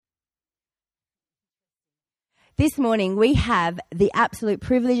This morning we have the absolute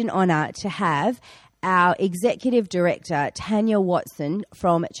privilege and honour to have our Executive Director, Tanya Watson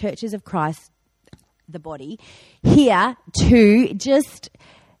from Churches of Christ, the Body, here to just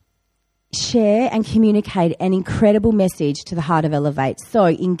share and communicate an incredible message to the heart of Elevate. So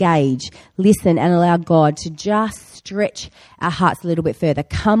engage, listen and allow God to just stretch our hearts a little bit further.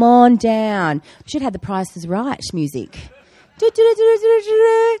 Come on down. We should have the Price is Right music.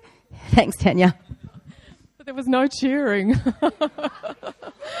 Thanks, Tanya. There was no cheering.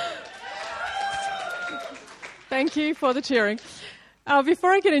 Thank you for the cheering.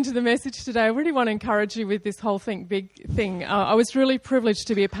 Before I get into the message today, I really want to encourage you with this whole Think Big thing. I was really privileged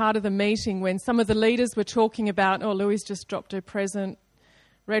to be a part of the meeting when some of the leaders were talking about, Louise just dropped her present,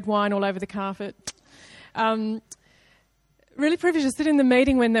 red wine all over the carpet. Really privileged to sit in the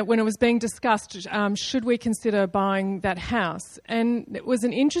meeting when it was being discussed, should we consider buying that house? And it was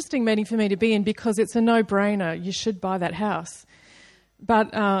an interesting meeting for me to be in because it's a no-brainer. You should buy that house.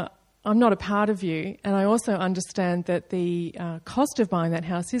 But I'm not a part of you, and I also understand that the cost of buying that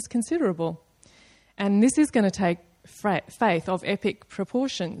house is considerable. And this is going to take faith of epic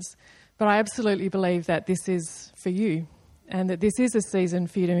proportions. But I absolutely believe that this is for you and that this is a season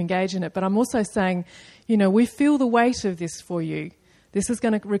for you to engage in it. But I'm also saying, we feel the weight of this for you. This is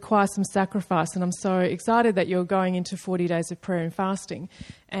going to require some sacrifice, and I'm so excited that you're going into 40 days of prayer and fasting.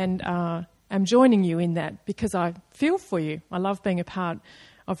 And I'm joining you in that because I feel for you. I love being a part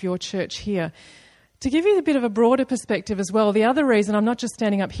of your church here. To give you a bit of a broader perspective as well, the other reason, I'm not just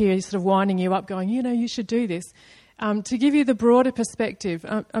standing up here sort of winding you up going, you should do this. To give you the broader perspective,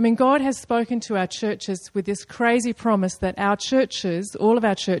 God has spoken to our churches with this crazy promise that our churches, all of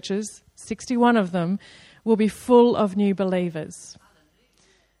our churches, 61 of them, will be full of new believers.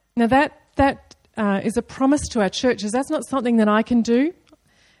 Now that is a promise to our churches. That's not something that I can do.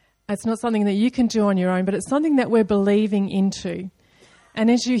 It's not something that you can do on your own, but it's something that we're believing into. And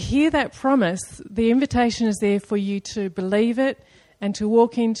as you hear that promise, the invitation is there for you to believe it and to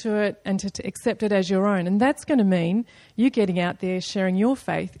walk into it and to accept it as your own. And that's going to mean you getting out there sharing your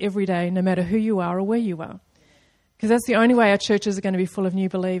faith every day, no matter who you are or where you are. Because that's the only way our churches are going to be full of new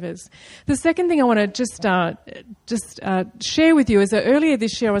believers. The second thing I want to just share with you is that earlier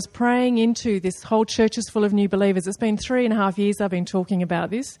this year I was praying into this whole church is full of new believers. It's been 3.5 years I've been talking about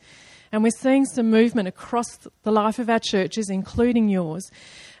this. And we're seeing some movement across the life of our churches, including yours.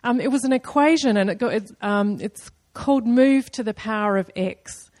 It was an equation, and it's called move to the power of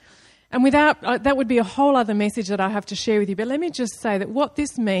X. And without that would be a whole other message that I have to share with you. But let me just say that what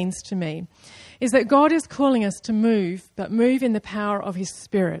this means to me is that God is calling us to move, but move in the power of His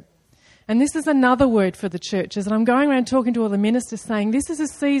Spirit. And this is another word for the churches. And I'm going around talking to all the ministers saying this is a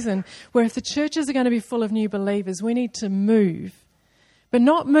season where if the churches are going to be full of new believers, we need to move. But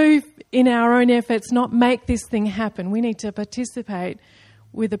not move in our own efforts, not make this thing happen. We need to participate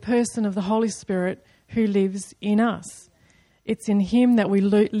with the person of the Holy Spirit who lives in us. It's in Him that we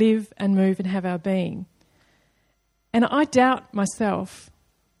live and move and have our being. And I doubt myself,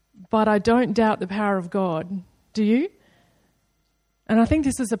 but I don't doubt the power of God. Do you? And I think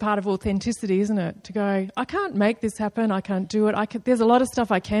this is a part of authenticity, isn't it? To go, I can't make this happen. I can't do it. There's a lot of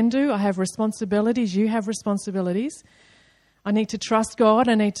stuff I can do. I have responsibilities. You have responsibilities. I need to trust God.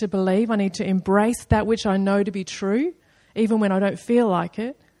 I need to believe. I need to embrace that which I know to be true, even when I don't feel like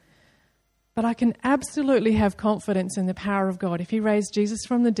it. But I can absolutely have confidence in the power of God. If He raised Jesus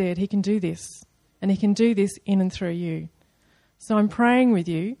from the dead, He can do this. And He can do this in and through you. So I'm praying with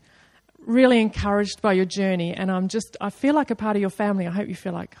you, really encouraged by your journey. And I feel like a part of your family. I hope you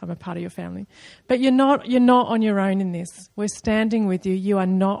feel like I'm a part of your family. But you're not on your own in this. We're standing with you. You are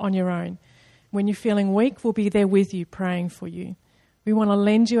not on your own. When you're feeling weak, we'll be there with you, praying for you. We want to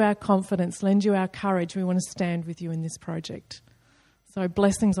lend you our confidence, lend you our courage. We want to stand with you in this project. So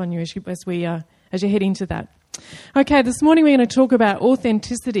blessings on you as you head into that. Okay, this morning we're going to talk about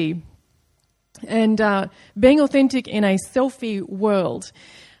authenticity and being authentic in a selfie world.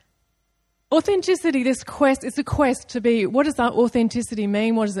 Authenticity, it's a quest to be, what does that authenticity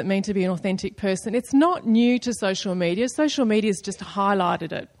mean? What does it mean to be an authentic person? It's not new to social media. Social media's just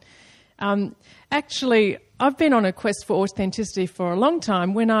highlighted it. Actually, I've been on a quest for authenticity for a long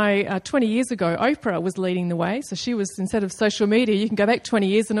time. When 20 years ago, Oprah was leading the way. So she was, instead of social media, you can go back 20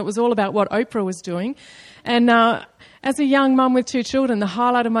 years and it was all about what Oprah was doing. And as a young mum with 2 children, the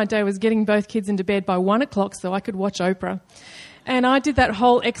highlight of my day was getting both kids into bed by 1 o'clock so I could watch Oprah. And I did that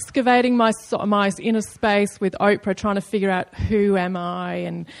whole excavating my inner space with Oprah, trying to figure out who am I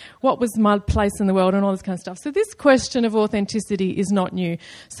and what was my place in the world and all this kind of stuff. So this question of authenticity is not new.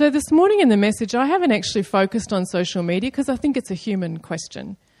 So this morning in the message, I haven't actually focused on social media because I think it's a human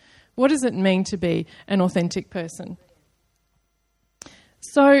question. What does it mean to be an authentic person?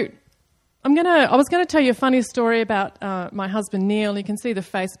 So I was going to tell you a funny story about my husband Neil. You can see the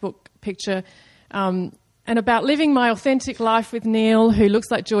Facebook picture, and about living my authentic life with Neil, who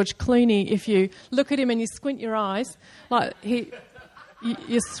looks like George Clooney. If you look at him and you squint your eyes, like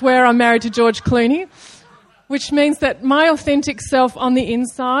you swear I'm married to George Clooney, which means that my authentic self on the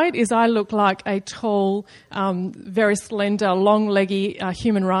inside is I look like a tall, very slender, long-leggy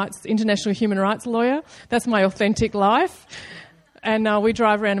international human rights lawyer. That's my authentic life. And we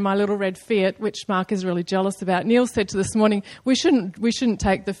drive around in my little red Fiat, which Mark is really jealous about. Neil said to this morning, we shouldn't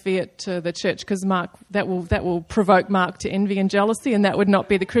take the Fiat to the church because Mark that will provoke Mark to envy and jealousy, and that would not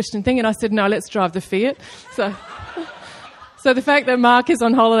be the Christian thing. And I said, no, let's drive the Fiat. So the fact that Mark is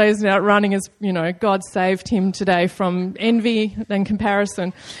on holidays and out running is, God saved him today from envy and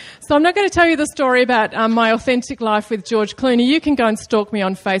comparison. So I'm not going to tell you the story about my authentic life with George Clooney. You can go and stalk me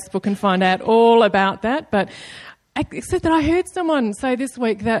on Facebook and find out all about that, but except that I heard someone say this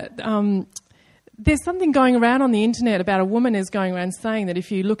week that there's something going around on the internet about a woman is going around saying that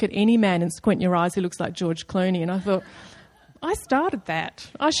if you look at any man and squint your eyes, he looks like George Clooney. And I thought, I started that.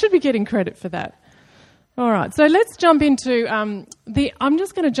 I should be getting credit for that. All right, so let's jump into I'm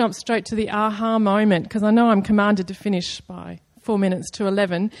just going to jump straight to the aha moment because I know I'm commanded to finish by 4 minutes to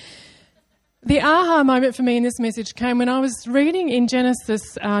 11. The aha moment for me in this message came when I was reading in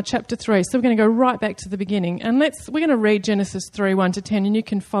Genesis chapter 3. So we're going to go right back to the beginning. And we're going to read Genesis 3, 1 to 10, and you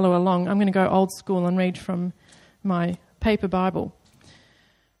can follow along. I'm going to go old school and read from my paper Bible.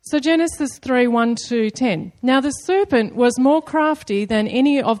 So Genesis 3, 1 to 10. Now the serpent was more crafty than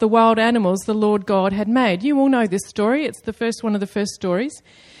any of the wild animals the Lord God had made. You all know this story. It's the first one of the first stories.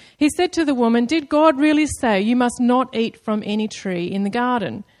 He said to the woman, "Did God really say you must not eat from any tree in the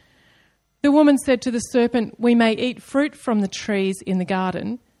garden?" The woman said to the serpent, "We may eat fruit from the trees in the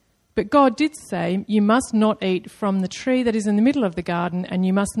garden, but God did say, you must not eat from the tree that is in the middle of the garden, and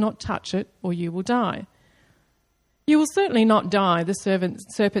you must not touch it, or you will die." "You will certainly not die," the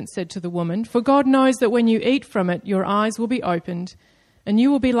serpent said to the woman, "for God knows that when you eat from it, your eyes will be opened, and you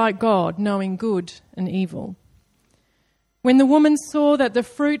will be like God, knowing good and evil." When the woman saw that the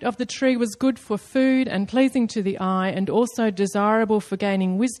fruit of the tree was good for food and pleasing to the eye and also desirable for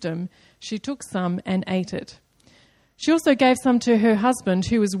gaining wisdom, she took some and ate it. She also gave some to her husband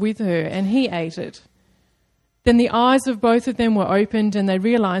who was with her, and he ate it. Then the eyes of both of them were opened, and they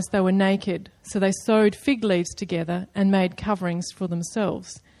realized they were naked. So they sewed fig leaves together and made coverings for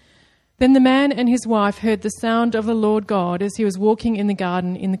themselves. Then the man and his wife heard the sound of the Lord God as he was walking in the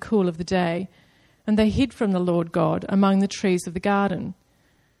garden in the cool of the day, and they hid from the Lord God among the trees of the garden.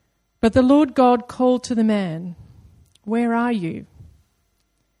 But the Lord God called to the man, "Where are you?"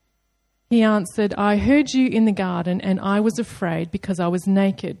 He answered, "I heard you in the garden, and I was afraid because I was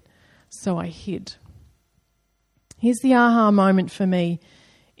naked, so I hid." Here's the aha moment for me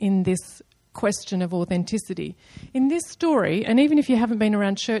in this question of authenticity. In this story, and even if you haven't been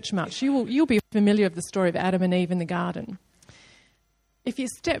around church much, you'll be familiar with the story of Adam and Eve in the garden. If you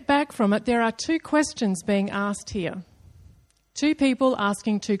step back from it, there are two questions being asked here. Two people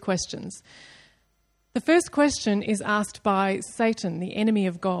asking two questions. The first question is asked by Satan, the enemy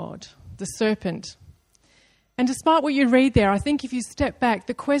of God, the serpent. And despite what you read there, I think if you step back,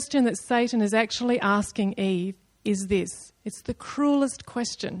 the question that Satan is actually asking Eve is this. It's the cruelest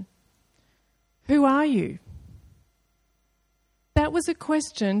question. Who are you? That was a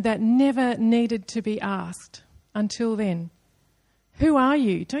question that never needed to be asked until then. Who are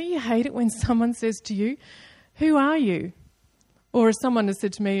you? Don't you hate it when someone says to you, "Who are you?" Or as someone has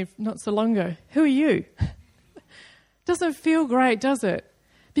said to me not so long ago, "Who are you?" Doesn't feel great, does it?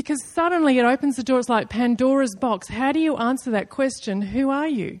 Because suddenly it opens the door. It's like Pandora's box. How do you answer that question? Who are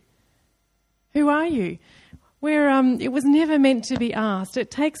you? Who are you? Where it was never meant to be asked. It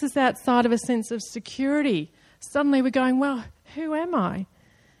takes us outside of a sense of security. Suddenly we're going, well, who am I?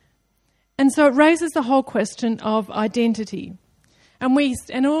 And so it raises the whole question of identity. And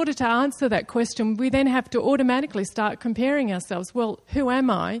in order to answer that question, we then have to automatically start comparing ourselves. Well, who am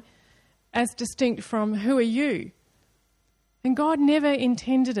I as distinct from who are you? And God never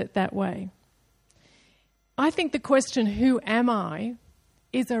intended it that way. I think the question, who am I,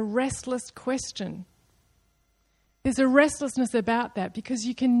 is a restless question. There's a restlessness about that because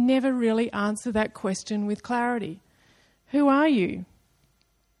you can never really answer that question with clarity. Who are you?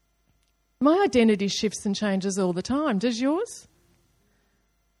 My identity shifts and changes all the time. Does yours?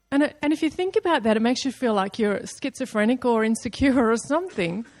 And if you think about that, it makes you feel like you're schizophrenic or insecure or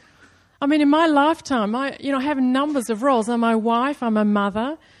something. I mean, in my lifetime, I have numbers of roles. I'm a wife, I'm a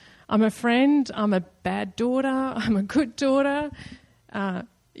mother, I'm a friend, I'm a bad daughter, I'm a good daughter.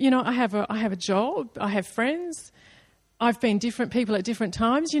 I have a job, I have friends. I've been different people at different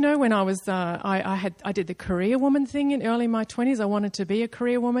times. When I was, I did the career woman thing early in my 20s. I wanted to be a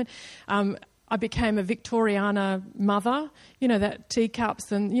career woman. I became a Victoriana mother. That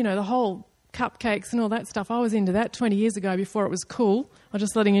teacups and, the whole cupcakes and all that stuff. I was into that 20 years ago before it was cool. I'm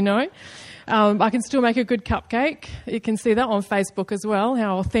just letting you know. I can still make a good cupcake. You can see that on Facebook as well.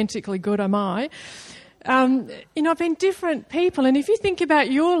 How authentically good am I? I've been different people. And if you think about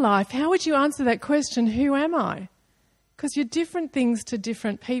your life, how would you answer that question, who am I? Because you're different things to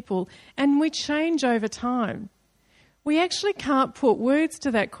different people, and we change over time. We actually can't put words to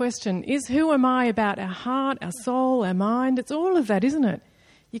that question. Is who am I about our heart, our soul, our mind? It's all of that, isn't it?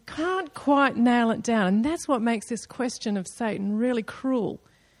 You can't quite nail it down, and that's what makes this question of Satan really cruel.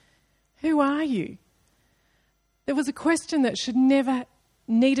 Who are you? There was a question that should never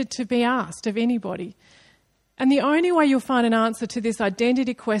needed to be asked of anybody. And the only way you'll find an answer to this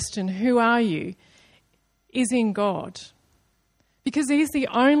identity question, who are you, is in God. Because He's the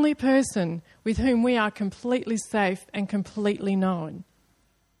only person with whom we are completely safe and completely known.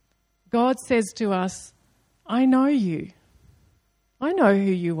 God says to us, I know you. I know who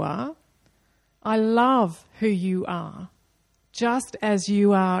you are. I love who you are, just as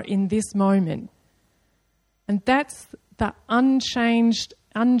you are in this moment. And that's the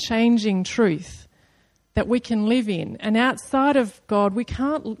unchanging truth that we can live in. And outside of God, we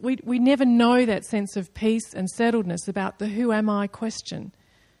never know that sense of peace and settledness about the who am I question.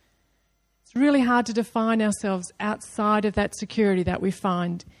 It's really hard to define ourselves outside of that security that we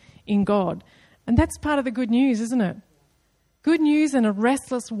find in God. And that's part of the good news, isn't it? Good news in a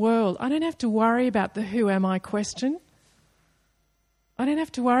restless world. I don't have to worry about the who am I question. I don't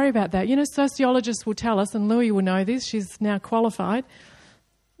have to worry about that. Sociologists will tell us, and Louie will know this, she's now qualified.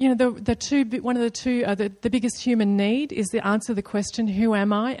 The biggest human need is to answer the question, who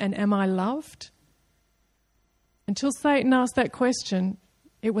am I and am I loved? Until Satan asked that question,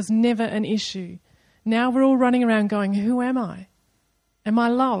 it was never an issue. Now we're all running around going, who am I? Am I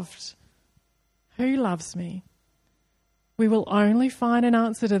loved? Who loves me? We will only find an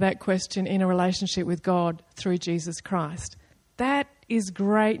answer to that question in a relationship with God through Jesus Christ. That is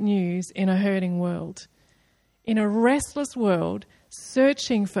great news in a hurting world. In a restless world,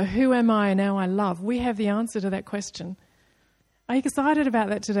 searching for who am I and how I love, we have the answer to that question. Are you excited about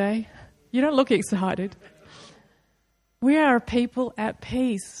that today? You don't look excited. We are a people at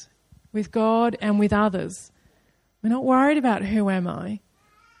peace with God and with others. We're not worried about who am I.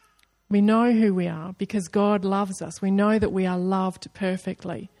 We know who we are because God loves us. We know that we are loved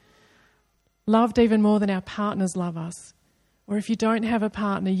perfectly. Loved even more than our partners love us. Or if you don't have a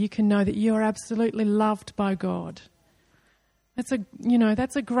partner, you can know that you are absolutely loved by God. That's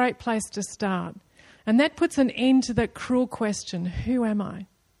a great place to start. And that puts an end to that cruel question, who am I?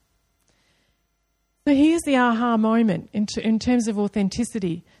 So here's the aha moment in terms of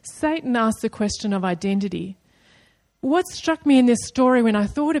authenticity. Satan asked the question of identity. What struck me in this story when I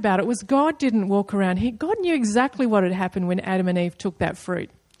thought about it was God didn't walk around here. God knew exactly what had happened when Adam and Eve took that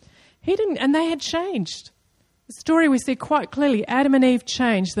fruit. He didn't, and they had changed. The story we see quite clearly, Adam and Eve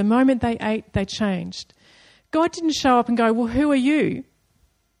changed. The moment they ate, they changed. God didn't show up and go, well, who are you?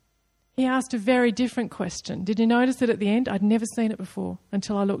 He asked a very different question. Did you notice it at the end? I'd never seen it before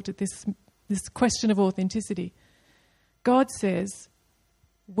until I looked at this question of authenticity. God says,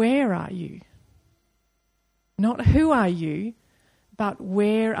 where are you? Not who are you, but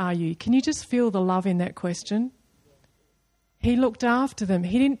where are you? Can you just feel the love in that question? He looked after them.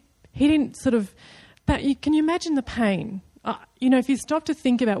 He didn't sort of... Can you imagine the pain? If you stop to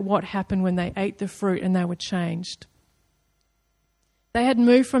think about what happened when they ate the fruit and they were changed. They had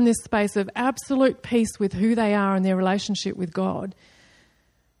moved from this space of absolute peace with who they are and their relationship with God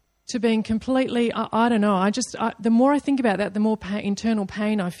to being completely, I don't know, the more I think about that, the more internal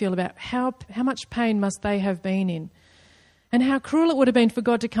pain I feel about how much pain must they have been in. And how cruel it would have been for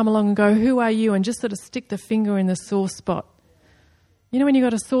God to come along and go, who are you? And just sort of stick the finger in the sore spot. When you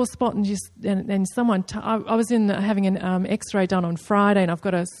got a sore spot and someone... I was having an x-ray done on Friday and I've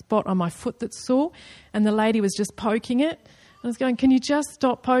got a spot on my foot that's sore and the lady was just poking it. I was going, can you just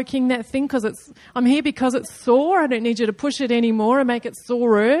stop poking that thing because I'm here because it's sore. I don't need you to push it anymore and make it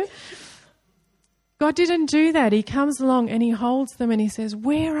sorer. God didn't do that. He comes along and He holds them and He says,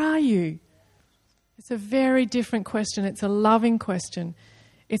 where are you? It's a very different question. It's a loving question.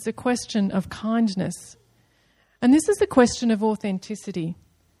 It's a question of kindness. And this is the question of authenticity.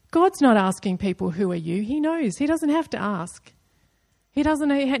 God's not asking people, who are you? He knows. He doesn't have to ask. He doesn't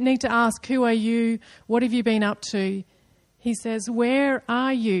need to ask, who are you? What have you been up to? He says, where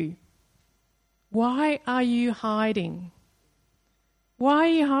are you? Why are you hiding? Why are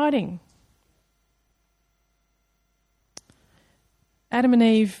you hiding? Adam and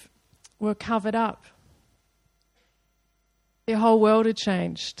Eve were covered up. Their whole world had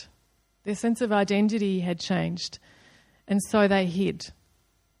changed. Their sense of identity had changed. And so they hid.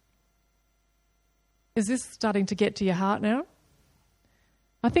 Is this starting to get to your heart now?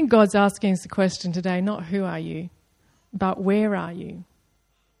 I think God's asking us the question today, not who are you, but where are you?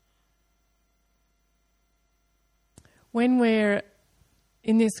 When we're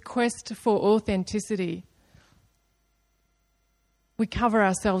in this quest for authenticity, we cover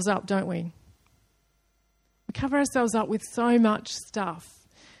ourselves up, don't we? We cover ourselves up with so much stuff.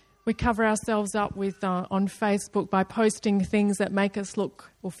 We cover ourselves up with on Facebook by posting things that make us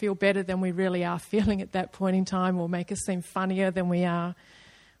look or feel better than we really are feeling at that point in time, or make us seem funnier than we are,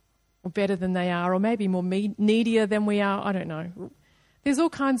 or better than they are, or maybe more needier than we are. I don't know. There's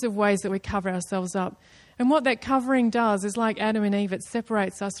all kinds of ways that we cover ourselves up. And what that covering does is, like Adam and Eve, it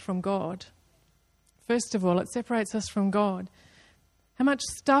separates us from God. First of all, it separates us from God. How much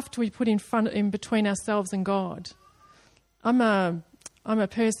stuff do we put in between ourselves and God? I'm a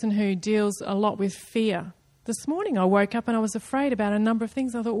person who deals a lot with fear. This morning I woke up and I was afraid about a number of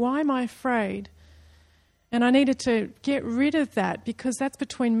things. I thought, why am I afraid? And I needed to get rid of that, because that's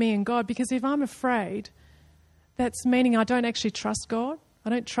between me and God. Because if I'm afraid, that's meaning I don't actually trust God. I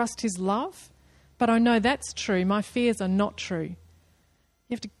don't trust His love. But I know that's true. My fears are not true. You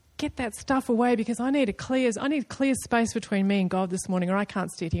have to get that stuff away, because I need clear space between me and God this morning, or I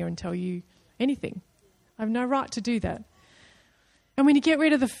can't sit here and tell you anything. I have no right to do that. And when you get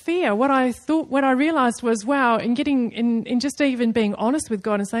rid of the fear, what I realised was, wow, in just even being honest with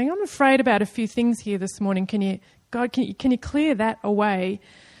God and saying, I'm afraid about a few things here this morning. Can you clear that away?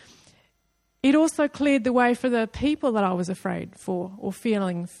 It also cleared the way for the people that I was afraid for or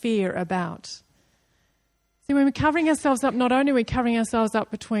feeling fear about. See, when we're covering ourselves up, not only are we covering ourselves up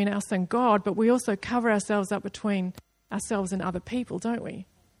between us and God, but we also cover ourselves up between ourselves and other people, don't we?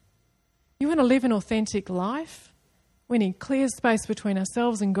 You want to live an authentic life? We need clear space between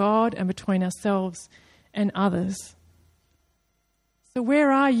ourselves and God, and between ourselves and others. So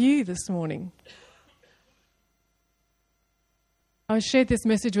where are you this morning? I shared this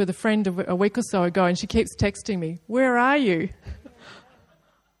message with a friend a week or so ago, and she keeps texting me, where are you?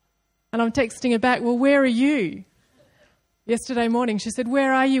 And I'm texting her back, well, where are you? Yesterday morning she said,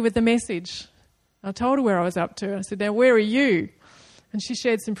 where are you with the message? I told her where I was up to. I said, now where are you? And she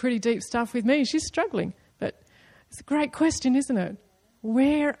shared some pretty deep stuff with me. She's struggling. But it's a great question, isn't it?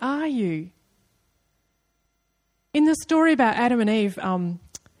 Where are you? In the story about Adam and Eve,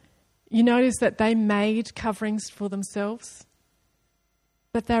 you notice that they made coverings for themselves,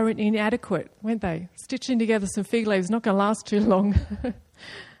 but they were inadequate, weren't they? Stitching together some fig leaves, not going to last too long.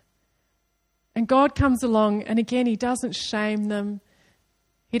 And God comes along, and again, He doesn't shame them.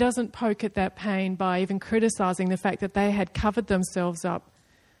 He doesn't poke at that pain by even criticising the fact that they had covered themselves up.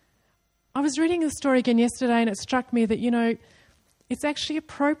 I was reading the story again yesterday, and it struck me that, it's actually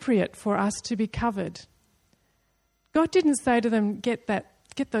appropriate for us to be covered. God didn't say to them, get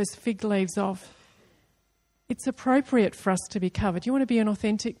those fig leaves off. It's appropriate for us to be covered. You want to be an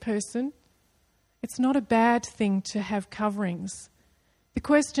authentic person? It's not a bad thing to have coverings. The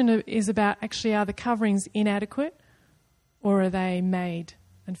question is about, actually, are the coverings inadequate, or are they made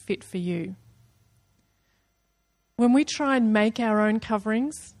and fit for you? When we try and make our own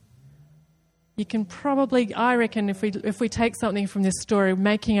coverings, you can probably, I reckon, if we take something from this story,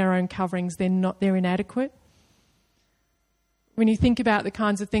 making our own coverings, they're inadequate. When you think about the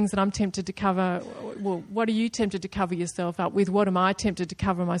kinds of things that I'm tempted to cover, well, what are you tempted to cover yourself up with? What am I tempted to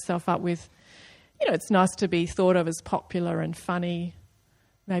cover myself up with? It's nice to be thought of as popular and funny,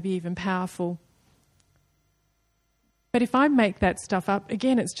 maybe even powerful. But if I make that stuff up,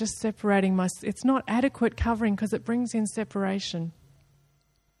 again, it's just separating it's not adequate covering, because it brings in separation.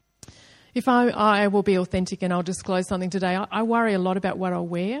 If I will be authentic and I'll disclose something today, I worry a lot about what I'll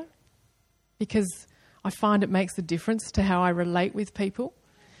wear, because I find it makes a difference to how I relate with people.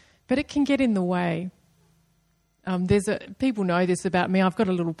 But it can get in the way. People know this about me. I've got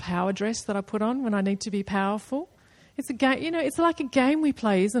a little power dress that I put on when I need to be powerful. It's a game, it's like a game we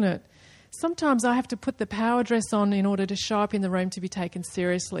play, isn't it? Sometimes I have to put the power dress on in order to show up in the room to be taken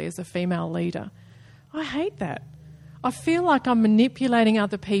seriously as a female leader. I hate that. I feel like I'm manipulating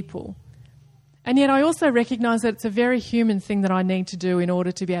other people. And yet I also recognise that it's a very human thing that I need to do in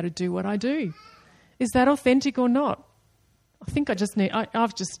order to be able to do what I do. Is that authentic or not? I think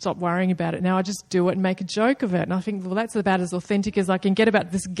I've just stopped worrying about it now. I just do it and make a joke of it. And I think, well, that's about as authentic as I can get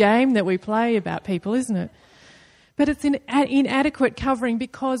about this game that we play about people, isn't it? But it's an inadequate covering,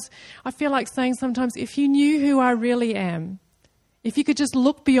 because I feel like saying sometimes, if you knew who I really am, if you could just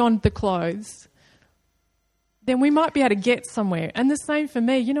look beyond the clothes, then we might be able to get somewhere. And the same for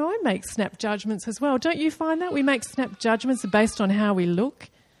me. You know, I make snap judgments as well. Don't you find that? We make snap judgments based on how we look.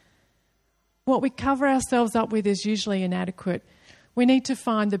 What we cover ourselves up with is usually inadequate. We need to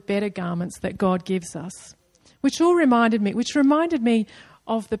find the better garments that God gives us. Which reminded me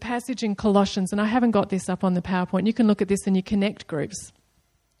of the passage in Colossians, and I haven't got this up on the PowerPoint. You can look at this in your Connect groups.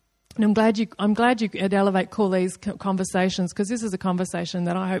 And I'm glad you at Elevate call these conversations, because this is a conversation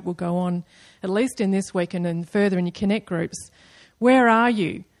that I hope will go on at least in this week and then further in your Connect groups. Where are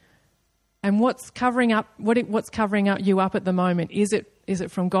you? And what's covering you up at the moment? Is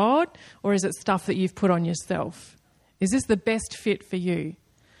it from God, or is it stuff that you've put on yourself? Is this the best fit for you?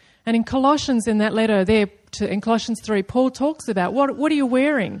 And in Colossians, in that letter there, in Colossians 3, Paul talks about what are you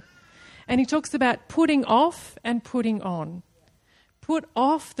wearing? And he talks about putting off and putting on. Put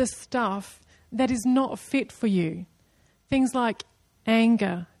off the stuff that is not fit for you. Things like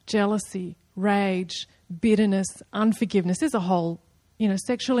anger, jealousy, rage, bitterness, unforgiveness. There's a whole,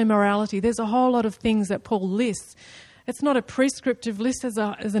 sexual immorality. There's a whole lot of things that Paul lists. It's not a prescriptive list, as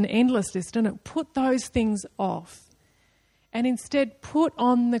an endless list, isn't it? Put those things off. And instead put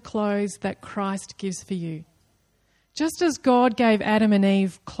on the clothes that Christ gives for you. Just as God gave Adam and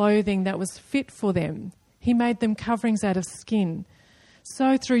Eve clothing that was fit for them, he made them coverings out of skin.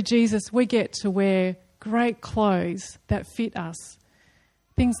 So through Jesus, we get to wear great clothes that fit us.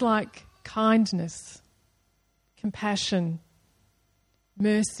 Things like kindness, compassion,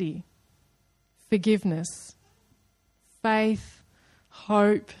 mercy, forgiveness, faith,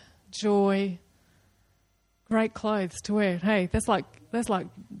 hope, joy. Great clothes to wear. Hey, that's like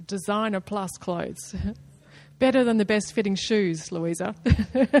designer plus clothes. Better than the best fitting shoes, Louisa.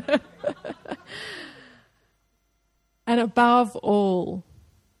 And above all,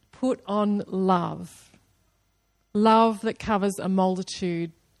 put on love. Love that covers a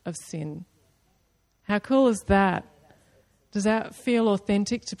multitude of sin. How cool is that? Does that feel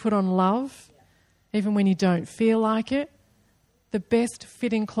authentic, to put on love, even when you don't feel like it? The best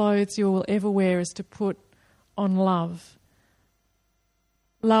fitting clothes you will ever wear is to put on love.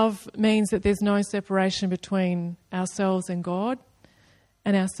 Love means that there's no separation between ourselves and God,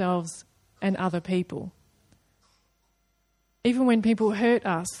 and ourselves and other people. Even when people hurt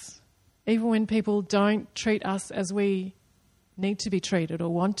us, even when people don't treat us as we need to be treated or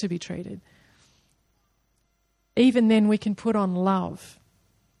want to be treated, even then we can put on love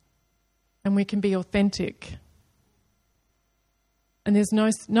and we can be authentic. And there's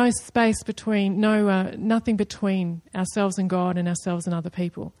no space between, nothing between ourselves and God and ourselves and other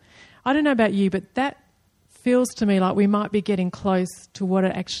people. I don't know about you, but that feels to me like we might be getting close to what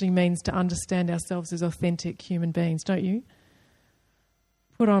it actually means to understand ourselves as authentic human beings, don't you?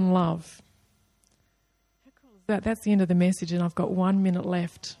 Put on love. How cool is that? That's the end of the message, and I've got 1 minute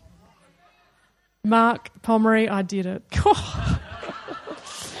left. Mark Pomeroy, I did it.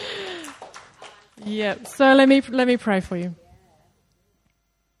 Yeah. So let me pray for you.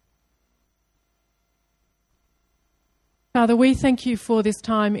 Father, we thank you for this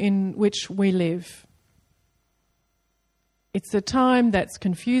time in which we live. It's a time that's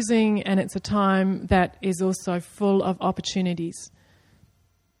confusing, and it's a time that is also full of opportunities.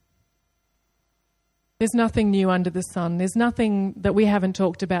 There's nothing new under the sun. There's nothing that we haven't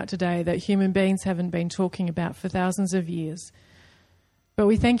talked about today that human beings haven't been talking about for thousands of years. But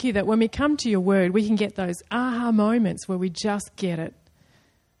we thank you that when we come to your word, we can get those aha moments where we just get it.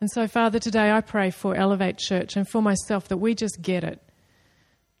 And so, Father, today I pray for Elevate Church and for myself that we just get it.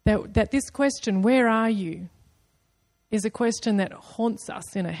 That this question, where are you, is a question that haunts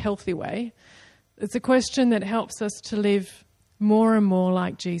us in a healthy way. It's a question that helps us to live more and more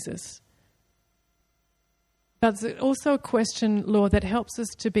like Jesus. But it's also a question, Lord, that helps us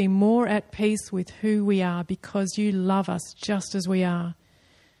to be more at peace with who we are, because you love us just as we are.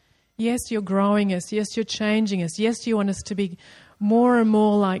 Yes, you're growing us. Yes, you're changing us. Yes, you want us to be more and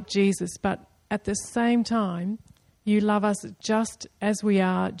more like Jesus. But at the same time, you love us just as we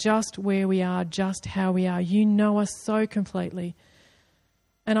are, just where we are, just how we are. You know us so completely.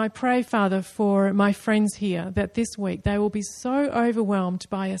 And I pray, Father, for my friends here, that this week they will be so overwhelmed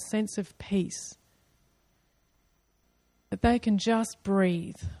by a sense of peace that they can just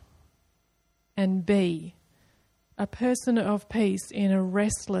breathe and be a person of peace in a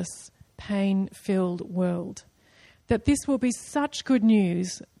restless, pain-filled world. That this will be such good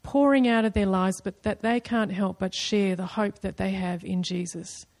news pouring out of their lives, but that they can't help but share the hope that they have in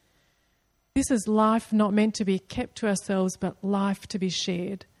Jesus. This is life not meant to be kept to ourselves, but life to be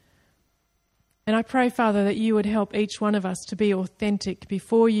shared. And I pray, Father, that you would help each one of us to be authentic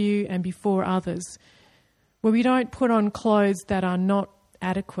before you and before others, where we don't put on clothes that are not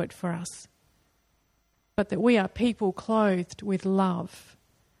adequate for us, but that we are people clothed with love,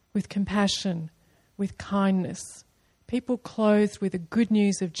 with compassion, with kindness, people clothed with the good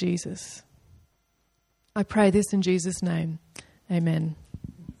news of Jesus. I pray this in Jesus' name. Amen.